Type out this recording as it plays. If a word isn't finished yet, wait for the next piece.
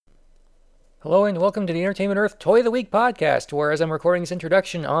Hello and welcome to the Entertainment Earth Toy of the Week podcast, where as I'm recording this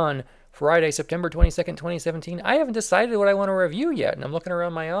introduction on Friday, September 22nd, 2017, I haven't decided what I want to review yet, and I'm looking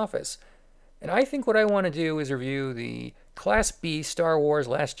around my office. And I think what I want to do is review the Class B Star Wars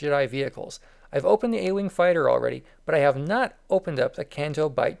Last Jedi vehicles. I've opened the A-Wing Fighter already, but I have not opened up the Canto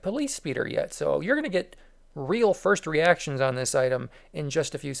Bight Police Speeder yet, so you're going to get real first reactions on this item in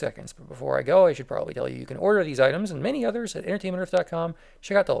just a few seconds. But before I go, I should probably tell you you can order these items and many others at entertainmentearth.com.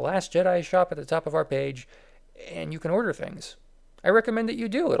 Check out the Last Jedi shop at the top of our page, and you can order things. I recommend that you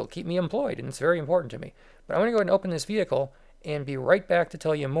do. It'll keep me employed, and it's very important to me. But I'm going to go ahead and open this vehicle and be right back to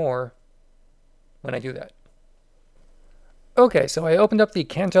tell you more when I do that. Okay, so I opened up the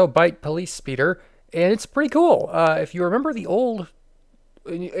Canto Bight Police Speeder, and it's pretty cool. If you remember the old,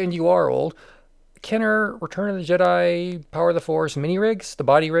 and you are old, Kenner, Return of the Jedi, Power of the Force mini rigs, the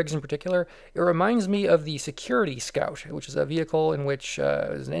body rigs in particular, it reminds me of the Security Scout, which is a vehicle in which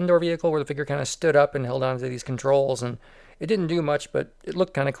it was an indoor vehicle where the figure kind of stood up and held onto these controls, and it didn't do much, but it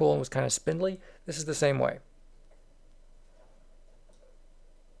looked kind of cool and was kind of spindly. This is the same way.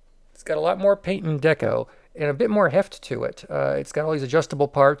 It's got a lot more paint and deco and a bit more heft to it. It's got all these adjustable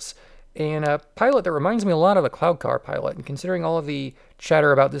parts and a pilot that reminds me a lot of the Cloud Car pilot. And considering all of the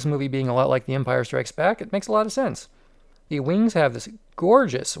chatter about this movie being a lot like The Empire Strikes Back, it makes a lot of sense. The wings have this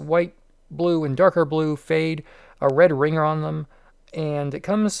gorgeous white, blue, and darker blue fade, a red ringer on them, and it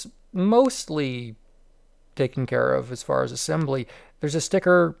comes mostly taken care of as far as assembly. There's a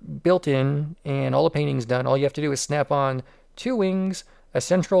sticker built in, and all the painting's done. All you have to do is snap on two wings, a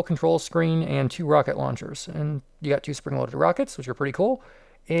central control screen, and two rocket launchers. And you got two spring-loaded rockets, which are pretty cool.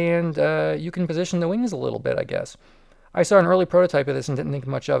 And you can position the wings a little bit, I guess. I saw an early prototype of this and didn't think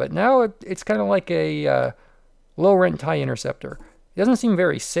much of it. Now it's kind of like a low-rent TIE interceptor. It doesn't seem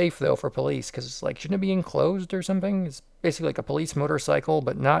very safe, though, for police, because it's like, shouldn't it be enclosed or something? It's basically like a police motorcycle,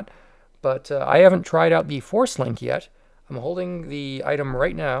 but not. But I haven't tried out the Force Link yet. I'm holding the item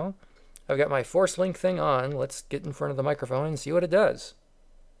right now. I've got my Force Link thing on. Let's get in front of the microphone and see what it does.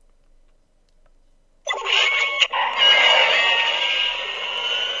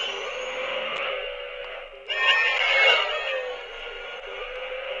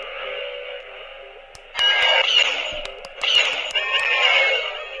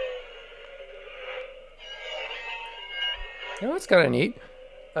 You know, that's kind of neat.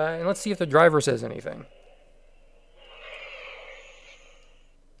 And let's see if the driver says anything.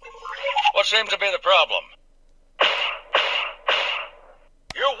 What seems to be the problem?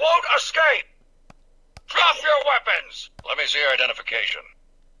 You won't escape! Drop your weapons! Let me see your identification.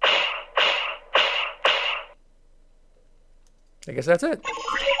 I guess that's it.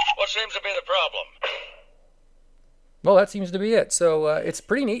 What seems to be the problem? Well, that seems to be it. So it's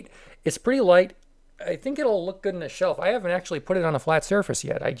pretty neat. It's pretty light. I think it'll look good in a shelf. I haven't actually put it on a flat surface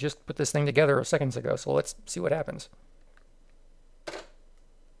yet. I just put this thing together seconds ago, so let's see what happens.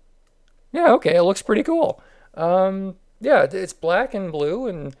 Yeah, okay, it looks pretty cool. Yeah, it's black and blue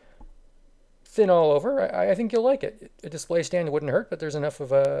and thin all over. I think you'll like it. A display stand wouldn't hurt, but there's enough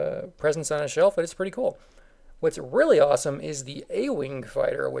of a presence on a shelf that it's pretty cool. What's really awesome is the A-Wing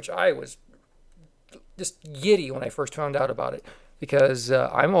fighter, which I was just giddy when I first found out about it. Because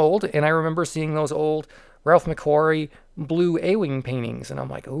I'm old, and I remember seeing those old Ralph McQuarrie blue A-Wing paintings, and I'm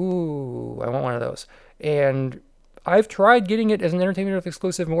like, ooh, I want one of those. And I've tried getting it as an Entertainment Earth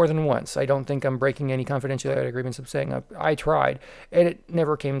exclusive more than once. I don't think I'm breaking any confidentiality agreements of saying I tried, and it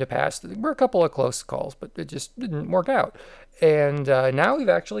never came to pass. There were a couple of close calls, but it just didn't work out. And now we've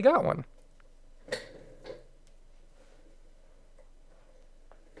actually got one.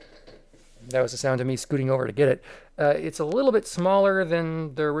 That was the sound of me scooting over to get it. It's a little bit smaller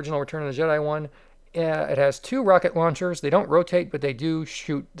than the original Return of the Jedi one. It has two rocket launchers. They don't rotate, but they do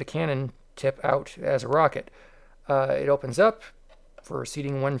shoot the cannon tip out as a rocket. It opens up for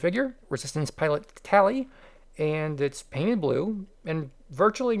seating one figure, Resistance Pilot Tally, and it's painted blue, and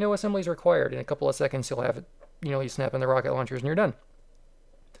virtually no assembly is required. In a couple of seconds, you'll have it, you snap in the rocket launchers and you're done.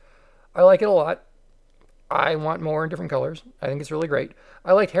 I like it a lot. I want more in different colors. I think it's really great.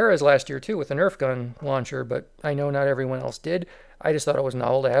 I liked Hera's last year too with the Nerf gun launcher, but I know not everyone else did. I just thought it was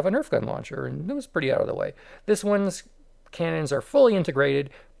novel to have a Nerf gun launcher, and it was pretty out of the way. This one's cannons are fully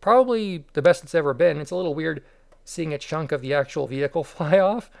integrated, probably the best it's ever been. It's a little weird seeing a chunk of the actual vehicle fly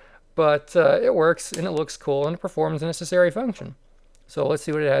off, but it works, and it looks cool, and it performs a necessary function. So let's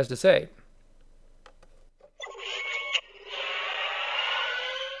see what it has to say.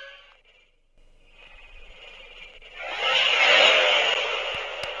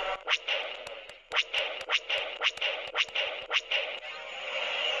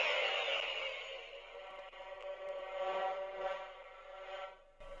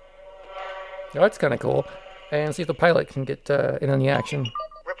 Oh, that's kind of cool. And see if the pilot can get in on the action.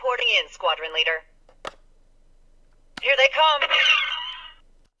 Reporting in, Squadron Leader. Here they come!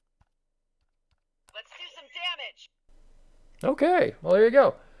 Let's do some damage! Okay, well, there you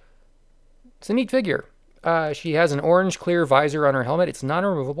go. It's a neat figure. She has an orange clear visor on her helmet. It's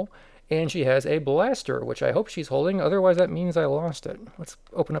non-removable. And she has a blaster, which I hope she's holding. Otherwise, that means I lost it. Let's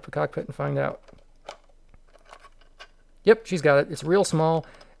open up the cockpit and find out. Yep, she's got it. It's real small.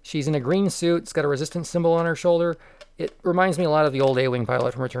 She's in a green suit. It's got a resistance symbol on her shoulder. It reminds me a lot of the old A-Wing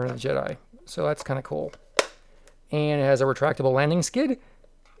pilot from Return of the Jedi. So that's kind of cool. And it has a retractable landing skid.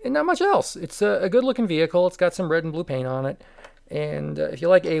 And not much else. It's a good-looking vehicle. It's got some red and blue paint on it. And if you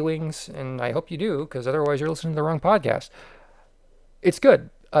like A-Wings, and I hope you do, because otherwise you're listening to the wrong podcast, it's good.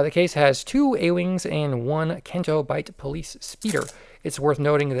 The case has 2 A-Wings and 1 Canto Bight Police Speeder. It's worth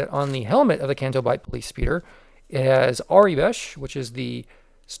noting that on the helmet of the Canto Bight Police Speeder, it has Aurebesh, which is the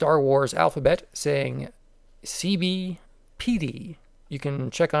Star Wars alphabet, saying CBPD. You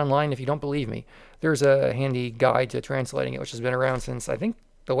can check online if you don't believe me. There's a handy guide to translating it, which has been around since, I think,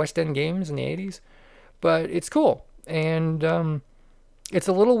 the West End games in the 80s. But it's cool. And it's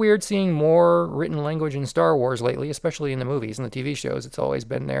a little weird seeing more written language in Star Wars lately, especially in the movies and the TV shows. It's always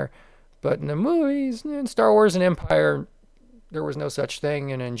been there. But in the movies, in Star Wars and Empire, there was no such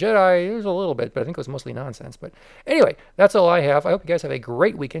thing. And in Jedi, there's a little bit, but I think it was mostly nonsense. But anyway, that's all I have. I hope you guys have a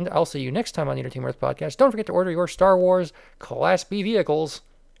great weekend. I'll see you next time on the Entertainment Earth Podcast. Don't forget to order your Star Wars Class B vehicles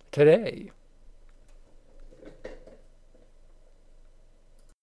today.